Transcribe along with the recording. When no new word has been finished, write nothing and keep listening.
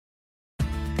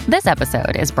This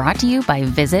episode is brought to you by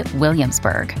Visit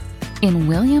Williamsburg. In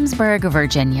Williamsburg,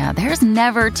 Virginia, there's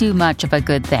never too much of a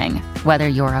good thing. Whether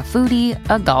you're a foodie,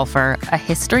 a golfer, a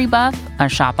history buff, a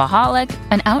shopaholic,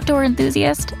 an outdoor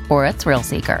enthusiast, or a thrill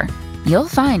seeker, you'll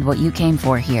find what you came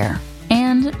for here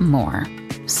and more.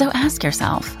 So ask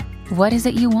yourself, what is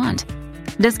it you want?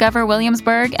 Discover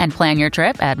Williamsburg and plan your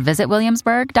trip at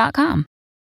visitwilliamsburg.com.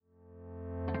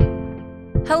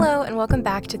 Hello and welcome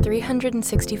back to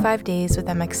 365 Days with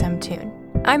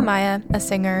MXMtoon. I'm Maya, a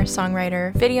singer,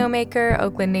 songwriter, video maker,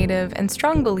 Oakland native, and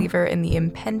strong believer in the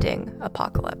impending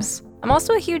apocalypse. I'm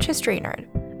also a huge history nerd.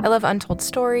 I love untold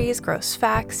stories, gross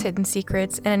facts, hidden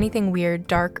secrets, and anything weird,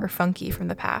 dark, or funky from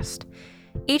the past.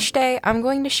 Each day, I'm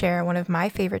going to share one of my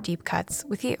favorite deep cuts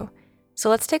with you. So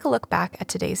let's take a look back at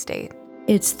today's date.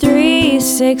 It's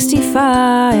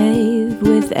 365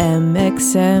 with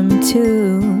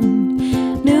MXMtoon.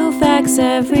 New facts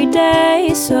every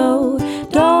day, so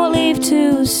don't leave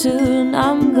too soon.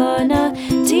 I'm gonna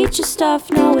teach you stuff,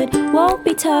 no it won't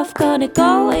be tough. Gonna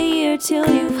go a year till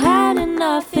you've had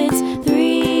enough. It's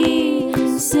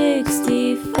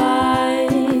 365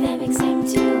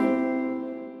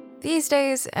 MXMtoon. These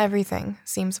days, everything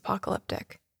seems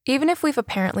apocalyptic. Even if we've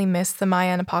apparently missed the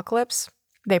Mayan apocalypse,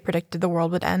 they predicted the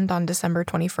world would end on December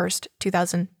 21st,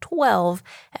 2012,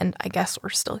 and I guess we're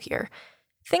still here.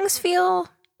 Things feel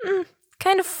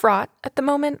kind of fraught at the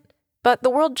moment, but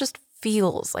the world just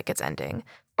feels like it's ending.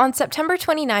 On September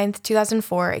 29th,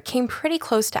 2004, it came pretty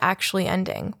close to actually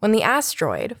ending when the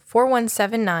asteroid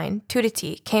 4179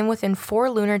 Tudity came within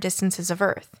 4 lunar distances of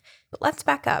Earth. But let's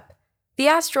back up. The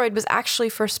asteroid was actually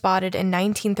first spotted in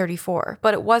 1934,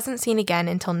 but it wasn't seen again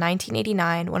until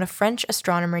 1989 when a French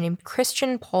astronomer named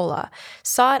Christian Pola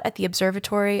saw it at the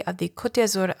observatory of the Côte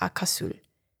d'Azur à Cassoul.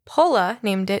 Pola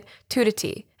named it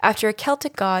Tudity, after a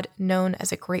Celtic god known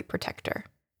as a great protector.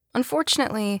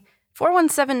 Unfortunately,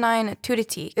 4179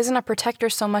 Tudity isn't a protector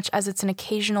so much as it's an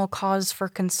occasional cause for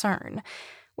concern,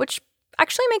 which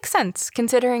actually makes sense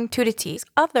considering Tudity's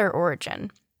other origin.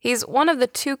 He's one of the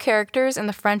 2 characters in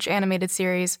the French animated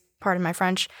series, pardon my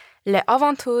French, Les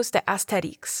Aventures de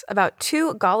Astérix, about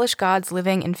 2 Gaulish gods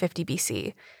living in 50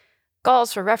 BC.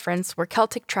 Gauls, for reference, were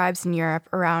Celtic tribes in Europe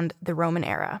around the Roman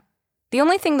era. The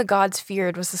only thing the gods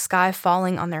feared was the sky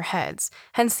falling on their heads,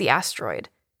 hence the asteroid.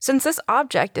 Since this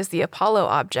object is the Apollo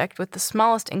object with the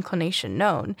smallest inclination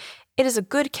known, it is a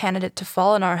good candidate to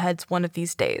fall on our heads one of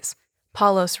these days,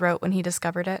 Paulos wrote when he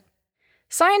discovered it.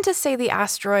 Scientists say the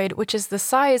asteroid, which is the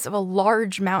size of a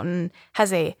large mountain,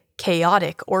 has a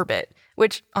chaotic orbit,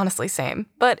 which, honestly, same.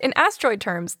 But in asteroid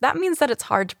terms, that means that it's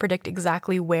hard to predict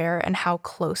exactly where and how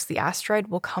close the asteroid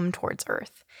will come towards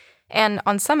Earth. And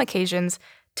on some occasions,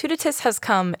 Tuditus has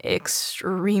come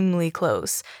extremely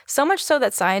close, so much so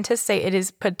that scientists say it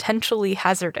is potentially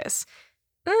hazardous.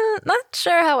 Not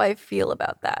sure how I feel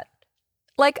about that.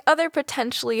 Like other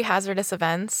potentially hazardous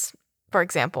events, for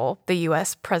example, the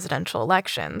US presidential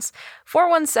elections,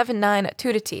 4179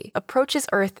 Tudity approaches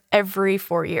Earth every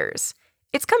 4 years.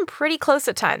 It's come pretty close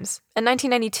at times. In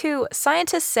 1992,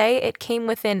 scientists say it came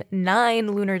within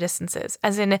 9 lunar distances,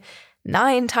 as in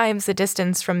 9 times the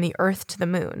distance from the Earth to the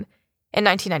Moon. In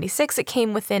 1996, it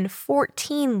came within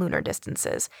 14 lunar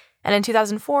distances, and in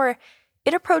 2004,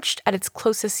 it approached at its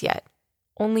closest yet,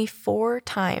 only 4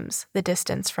 times the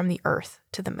distance from the Earth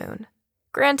to the Moon.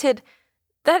 Granted,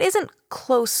 that isn't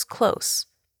close.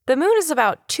 The Moon is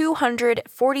about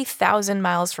 240,000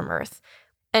 miles from Earth,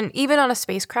 and even on a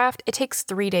spacecraft, it takes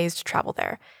 3 days to travel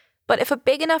there. But if a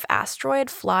big enough asteroid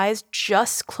flies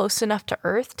just close enough to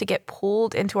Earth to get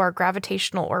pulled into our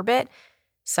gravitational orbit,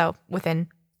 so within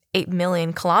 8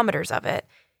 million kilometers of it,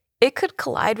 it could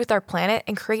collide with our planet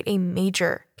and create a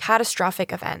major,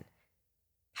 catastrophic event.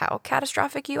 How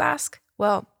catastrophic, you ask?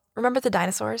 Well, remember the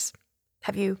dinosaurs?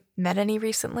 Have you met any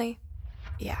recently?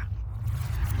 Yeah.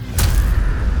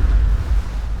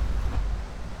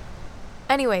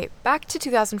 Anyway, back to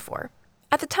 2004.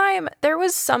 At the time, there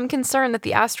was some concern that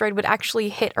the asteroid would actually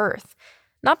hit Earth.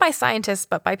 Not by scientists,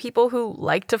 but by people who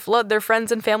like to flood their friends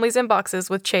and family's inboxes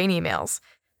with chain emails.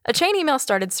 A chain email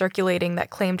started circulating that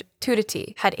claimed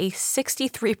Tudity had a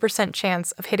 63%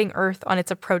 chance of hitting Earth on its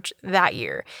approach that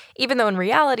year, even though in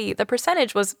reality, the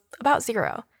percentage was about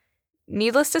 0.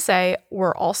 Needless to say,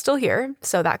 we're all still here,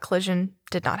 so that collision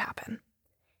did not happen.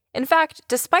 In fact,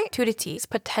 despite Tudity's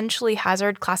potentially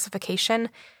hazard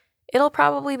classification, it'll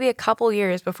probably be a couple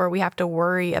years before we have to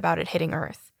worry about it hitting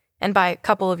Earth. And by a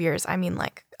couple of years, I mean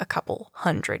like a couple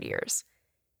 100 years.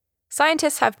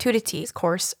 Scientists have Tudity's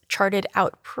course charted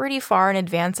out pretty far in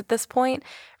advance at this point.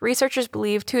 Researchers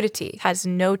believe Tudity has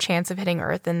no chance of hitting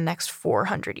Earth in the next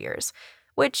 400 years,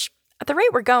 which At the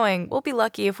rate we're going, we'll be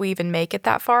lucky if we even make it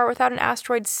that far without an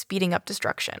asteroid speeding up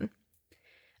destruction.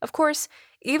 Of course,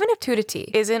 even if 2-T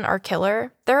isn't our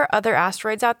killer, there are other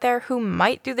asteroids out there who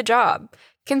might do the job.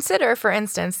 Consider, for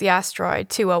instance, the asteroid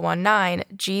 2019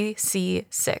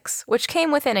 GC6, which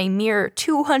came within a mere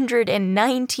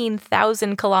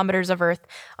 219,000 kilometers of Earth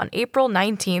on April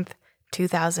 19th,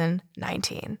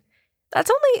 2019.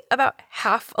 That's only about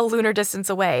half a lunar distance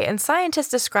away, and scientists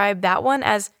describe that one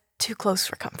as too close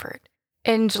for comfort.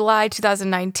 In July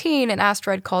 2019, an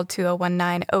asteroid called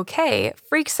 2019 OK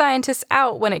freaked scientists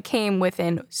out when it came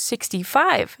within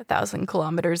 65,000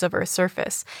 kilometers of Earth's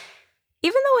surface,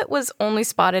 even though it was only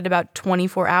spotted about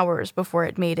 24 hours before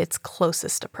it made its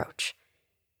closest approach.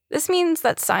 This means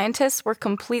that scientists were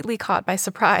completely caught by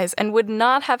surprise and would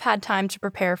not have had time to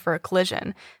prepare for a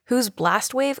collision, whose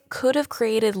blast wave could have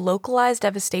created localized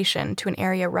devastation to an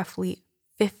area roughly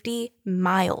 50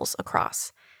 miles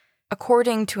across,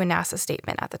 according to a NASA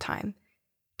statement at the time.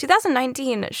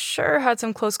 2019 sure had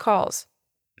some close calls.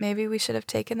 Maybe we should have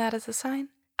taken that as a sign?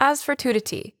 As for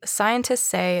 2-T, scientists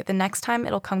say the next time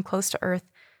it'll come close to Earth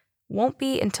won't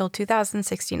be until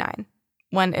 2069,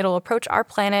 when it'll approach our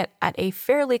planet at a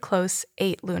fairly close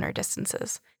 8 lunar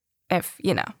distances. If,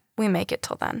 we make it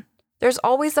till then. There's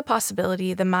always the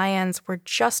possibility the Mayans were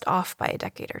just off by a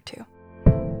decade or two.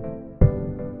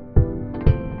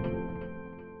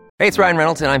 Hey, it's Ryan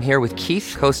Reynolds, and I'm here with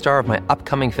Keith, co-star of my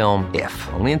upcoming film, If,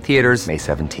 only in theaters May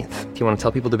 17th. Do you want to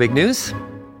tell people the big news?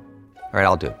 All right,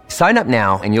 I'll do it. Sign up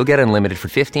now and you'll get unlimited for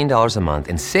 $15 a month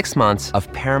and 6 months of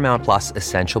Paramount Plus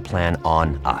Essential Plan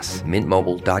on us.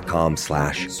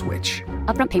 MintMobile.com/switch.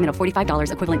 Upfront payment of $45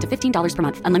 equivalent to $15 per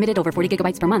month. Unlimited over 40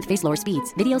 gigabytes per month. Face lower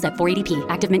speeds. Videos at 480p.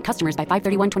 Active Mint customers by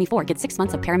 531.24 get 6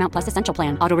 months of Paramount Plus Essential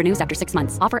Plan. Auto renews after 6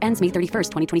 months. Offer ends May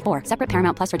 31st, 2024. Separate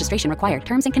Paramount Plus registration required.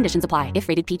 Terms and conditions apply if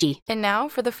rated PG. And now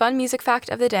for the fun music fact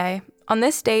of the day. On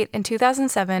this date in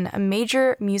 2007, a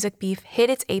major music beef hit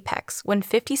its apex when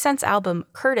 50 Cent's album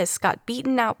Curtis got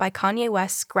beaten out by Kanye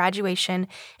West's Graduation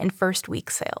and First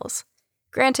Week sales.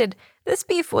 Granted, this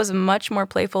beef was much more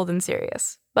playful than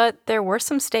serious, but there were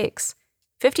some stakes.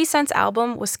 50 Cent's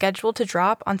album was scheduled to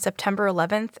drop on September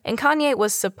 11th, and Kanye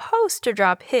was supposed to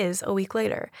drop his a week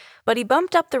later, but he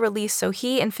bumped up the release so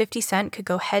he and 50 Cent could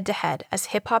go head-to-head as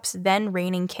hip-hop's then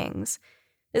reigning kings.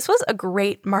 This was a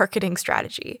great marketing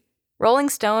strategy. Rolling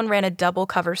Stone ran a double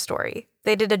cover story.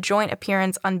 They did a joint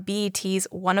appearance on BET's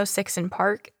 106 in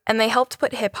Park, and they helped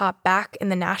put hip-hop back in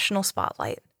the national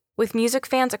spotlight, with music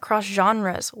fans across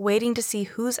genres waiting to see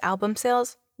whose album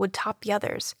sales would top the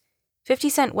others.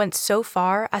 50 Cent went so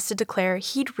far as to declare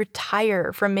he'd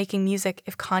retire from making music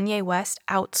if Kanye West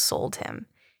outsold him.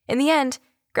 In the end,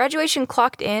 Graduation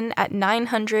clocked in at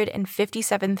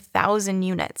 957,000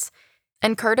 units,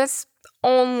 and Curtis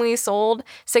only sold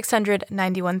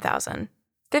 691,000.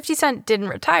 50 Cent didn't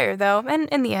retire, though, and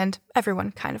in the end,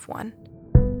 everyone kind of won.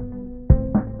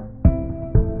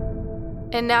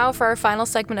 And now for our final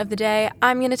segment of the day,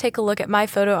 I'm going to take a look at my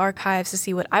photo archives to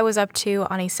see what I was up to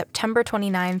on a September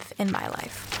 29th in my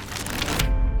life.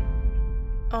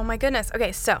 Oh my goodness.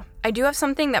 Okay, so I do have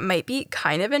something that might be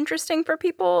kind of interesting for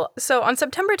people. So on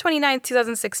September 29th,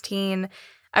 2016,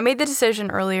 I made the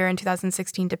decision earlier in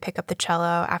 2016 to pick up the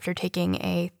cello after taking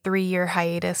a 3-year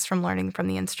hiatus from learning from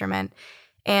the instrument.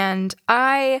 And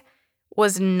I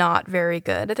was not very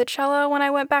good at the cello when I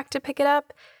went back to pick it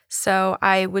up. So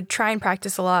I would try and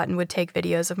practice a lot and would take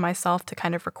videos of myself to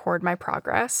kind of record my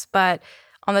progress. But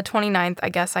on the 29th, I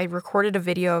guess I recorded a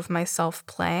video of myself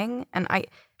playing. And I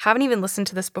haven't even listened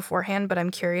to this beforehand, but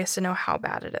I'm curious to know how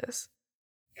bad it is.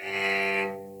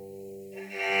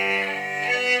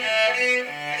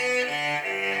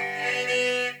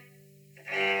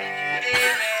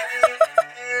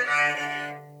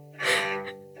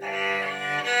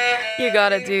 You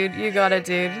got it, dude. You got it,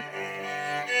 dude.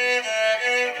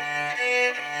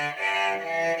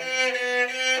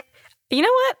 You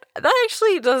know what? That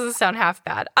actually doesn't sound half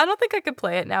bad. I don't think I could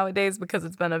play it nowadays because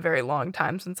it's been a very long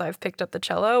time since I've picked up the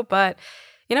cello, but,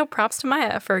 props to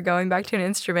Maya for going back to an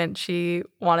instrument she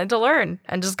wanted to learn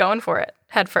and just going for it,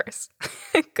 head first.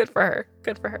 Good for her.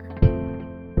 Good for her.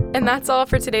 And that's all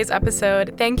for today's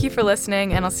episode. Thank you for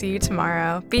listening, and I'll see you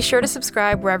tomorrow. Be sure to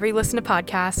subscribe wherever you listen to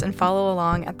podcasts and follow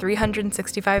along at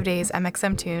 365 Days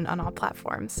MXM Tune on all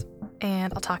platforms.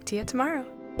 And I'll talk to you tomorrow.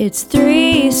 It's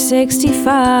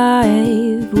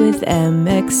 365 with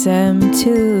MXM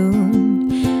Tune.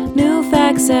 New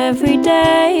facts every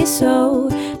day, so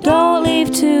don't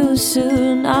leave too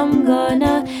soon. I'm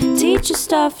gonna teach you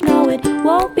stuff, no it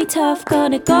won't be tough.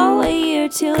 Gonna go a year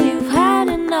till you've had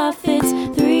enough. It's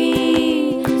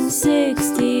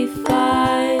 360